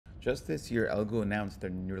Just this year, Elegoo announced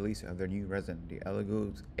their new release of their new resin, the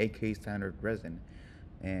Elegoo's 8K standard resin.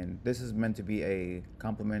 And this is meant to be a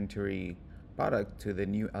complementary product to the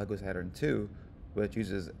new Elegoo Saturn 2, which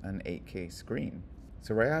uses an 8K screen.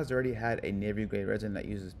 Siraya has already had a navy grade resin that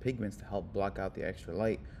uses pigments to help block out the extra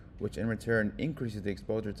light, which in return increases the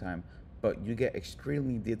exposure time, but you get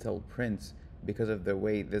extremely detailed prints because of the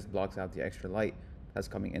way this blocks out the extra light that's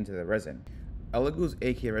coming into the resin. Elegoo's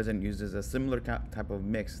AK resin uses a similar type of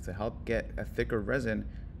mix to help get a thicker resin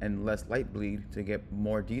and less light bleed to get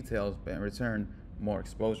more details, but in return, more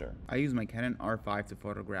exposure. I use my Canon R5 to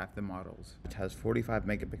photograph the models, which has 45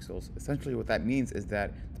 megapixels. Essentially what that means is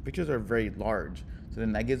that the pictures are very large, so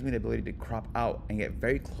then that gives me the ability to crop out and get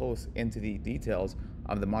very close into the details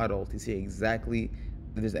of the model to see exactly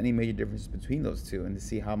if there's any major differences between those two and to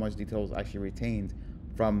see how much detail is actually retained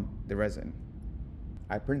from the resin.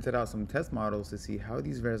 I printed out some test models to see how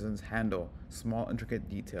these resins handle small intricate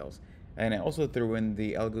details, and I also threw in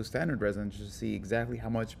the Elegoo standard resin to see exactly how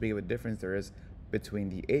much big of a difference there is between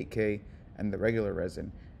the 8K and the regular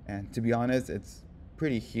resin. And to be honest, it's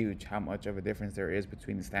pretty huge how much of a difference there is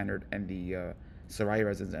between the standard and the Siraya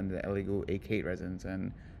resins and the Elegoo 8K resins.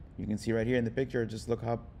 And you can see right here in the picture, just look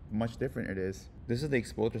how much different it is. This is the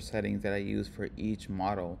exposure settings that I use for each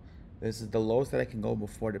model. This is the lowest that I can go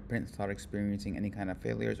before the print starts experiencing any kind of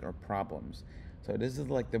failures or problems. So this is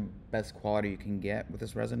like the best quality you can get with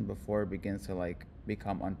this resin before it begins to like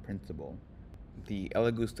become unprintable. The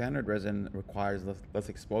Elegoo standard resin requires less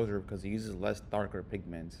exposure because it uses less darker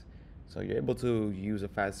pigments. So you're able to use a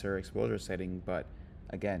faster exposure setting, but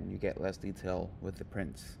again, you get less detail with the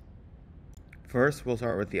prints. First, we'll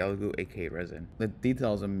start with the Elegoo 8K resin. The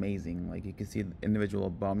detail is amazing. Like you can see the individual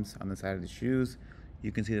bumps on the side of the shoes.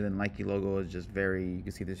 You can see that the Nike logo is just you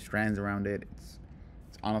can see the strands around it. It's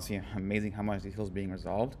honestly amazing how much detail is being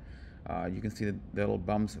resolved. You can see the little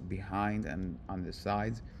bumps behind and on the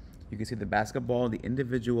sides. You can see the basketball, the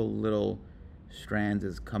individual little strands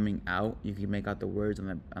is coming out. You can make out the words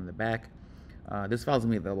on the back. This file is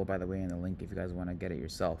going to be available, by the way, in the link if you guys want to get it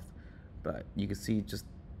yourself. But you can see just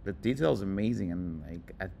the detail is amazing, and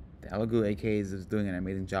like the Elegoo AKs is doing an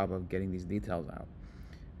amazing job of getting these details out.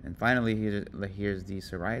 And finally, here's the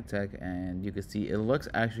Siraya Tech, and you can see it looks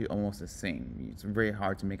actually almost the same. It's very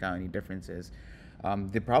hard to make out any differences.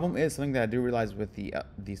 The problem is something that I do realize with the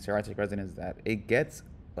Siraya Tech resin is that it gets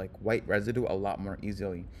like white residue a lot more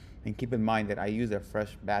easily. And keep in mind that I use a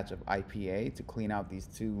fresh batch of IPA to clean out these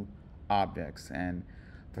two objects. And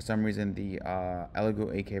for some reason, the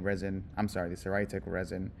Elegoo AK resin, the Siraya Tech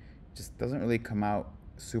resin, just doesn't really come out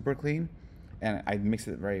super clean. And I mixed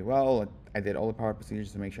it very well. I did all the proper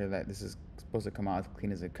procedures to make sure that this is supposed to come out as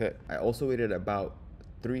clean as it could. I also waited about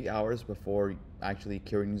 3 hours before actually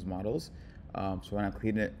curing these models. So when I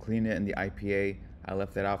cleaned it in the IPA, I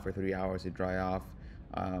left it out for 3 hours to dry off.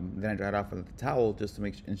 Then I dried off with a towel just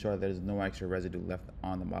to ensure there's no extra residue left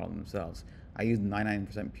on the model themselves. I used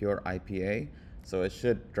 99% pure IPA, so it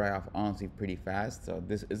should dry off honestly pretty fast. So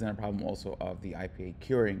this isn't a problem also of the IPA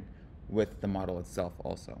curing with the model itself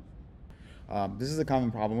also. This is a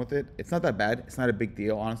common problem with it. It's not that bad. It's not a big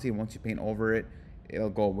deal. Honestly, once you paint over it, it'll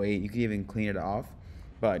go away. You can even clean it off.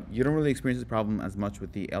 But you don't really experience this problem as much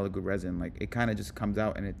with the Elegoo resin. Like it kind of just comes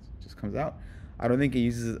out and it just comes out. I don't think it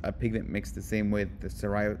uses a pigment mix the same way the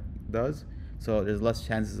Siraya does. So there's less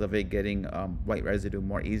chances of it getting white residue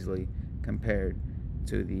more easily compared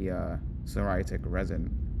to the Siraya Tech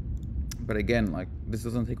resin. But again, like this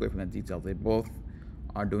doesn't take away from the details. They both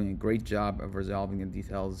are doing a great job of resolving the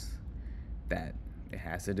details that it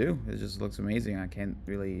has to do. It just looks amazing. I can't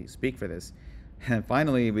really speak for this. And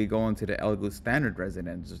finally, we go into the Elegoo standard resin,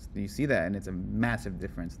 and you see that, and it's a massive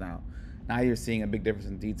difference now. Now you're seeing a big difference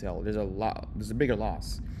in detail. There's a bigger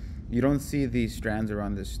loss. You don't see these strands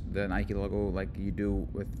around the Nike logo like you do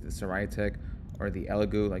with the Siraya Tech or the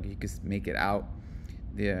Elegoo. Like you can make it out.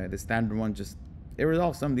 The standard one it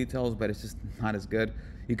resolves some details, but it's just not as good.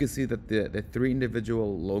 You can see that the three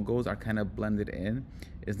individual logos are kind of blended in.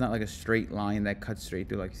 It's not like a straight line that cuts straight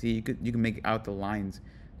through. Like see, you can make out the lines.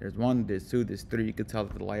 There's 1, there's 2, there's 3. You could tell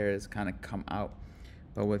that the layer has kind of come out.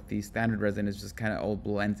 But with the standard resin, it's just kind of all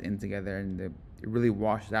blends in together, and it really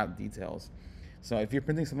washes out details. So if you're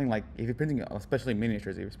printing especially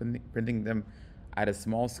miniatures, if you're printing them at a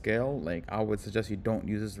small scale, like I would suggest you don't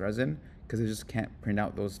use this resin because it just can't print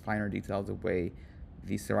out those finer details the way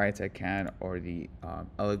the Siraya Tech can or the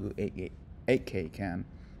Elegoo 8K can.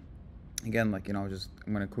 Again, like I'm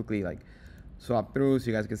gonna quickly like swap through so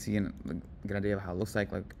you guys can see and get an idea of how it looks like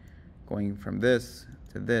going from this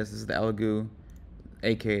to this. This is the Elegoo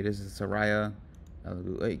 8K. This is Siraya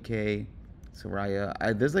Elegoo 8K.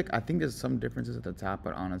 Siraya. There's like I think there's some differences at the top,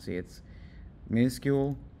 but honestly, it's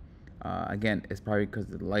minuscule. Again, it's probably because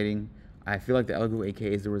of the lighting. I feel like the Elegoo AK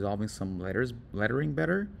is resolving some lettering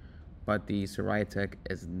better, but the Siraya Tech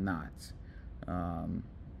is not. Um,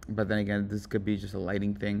 but then again, this could be just a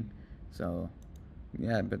lighting thing. So,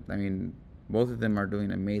 yeah, but I mean, both of them are doing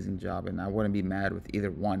an amazing job, and I wouldn't be mad with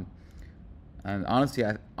either one. And honestly,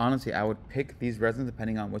 I would pick these resins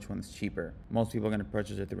depending on which one's cheaper. Most people are gonna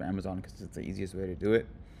purchase it through Amazon because it's the easiest way to do it.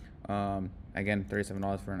 Again,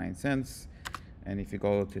 $37.49, and if you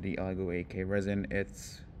go to the Elegoo 8K resin,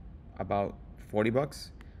 it's about 40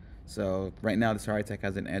 bucks. So right now, the Tech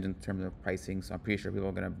has an edge in terms of pricing, so I'm pretty sure people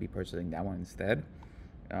are gonna be purchasing that one instead.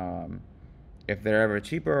 Um, if they're ever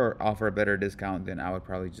cheaper or offer a better discount, then I would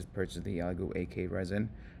probably just purchase the Elegoo 8K resin.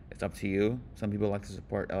 It's up to you. Some people like to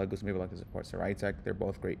support Elegoo, some people like to support Tech. They're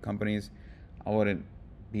both great companies. I wouldn't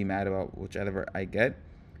be mad about whichever I get.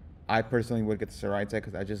 I personally would get the Tech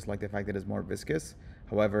because I just like the fact that it's more viscous.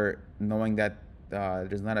 However, knowing that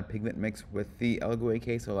there's not a pigment mix with the Elegoo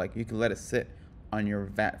 8K, so like you can let it sit on your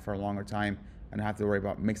vat for a longer time and not have to worry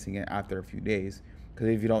about mixing it after a few days. Because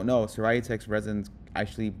if you don't know, Tech's resins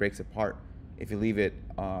actually breaks apart if you leave it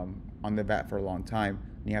on the vat for a long time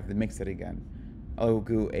and you have to mix it again.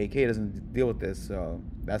 Elegoo AK doesn't deal with this, so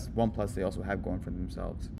that's one plus they also have going for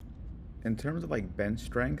themselves. In terms of like bench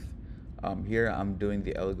strength, here I'm doing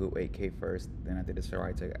the Elegoo AK first, then I did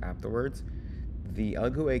the Tech afterwards. The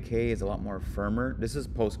Elegoo AK is a lot more firmer. This is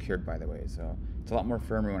post cured, by the way, so it's a lot more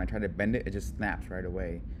firmer. When I try to bend it, it just snaps right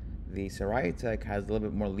away. The Tech has a little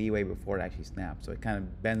bit more leeway before it actually snaps, so it kind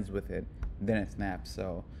of bends with it, then it snaps.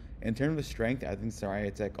 So in terms of strength, I think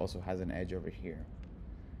Tech also has an edge over here.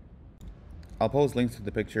 I'll post links to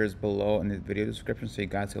the pictures below in the video description so you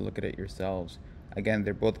guys can look at it yourselves. Again,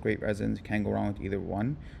 they're both great resins. You can't go wrong with either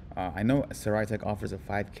one. I know Tech offers a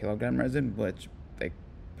 5 kilogram resin, which like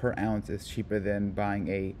per ounce is cheaper than buying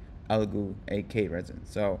a Elegoo 8K resin.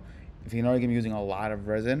 So if you're not going to be using a lot of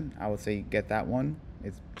resin, I would say get that one.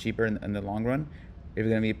 It's cheaper in the long run. If you're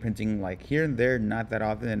going to be printing like here and there, not that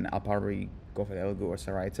often, then I'll probably go for the Elegoo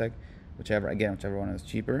or Tech, whichever one is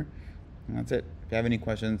cheaper. And that's it. If you have any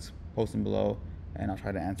questions, post them below and I'll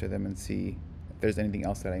try to answer them and see if there's anything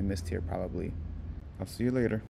else that I missed here probably. I'll see you later.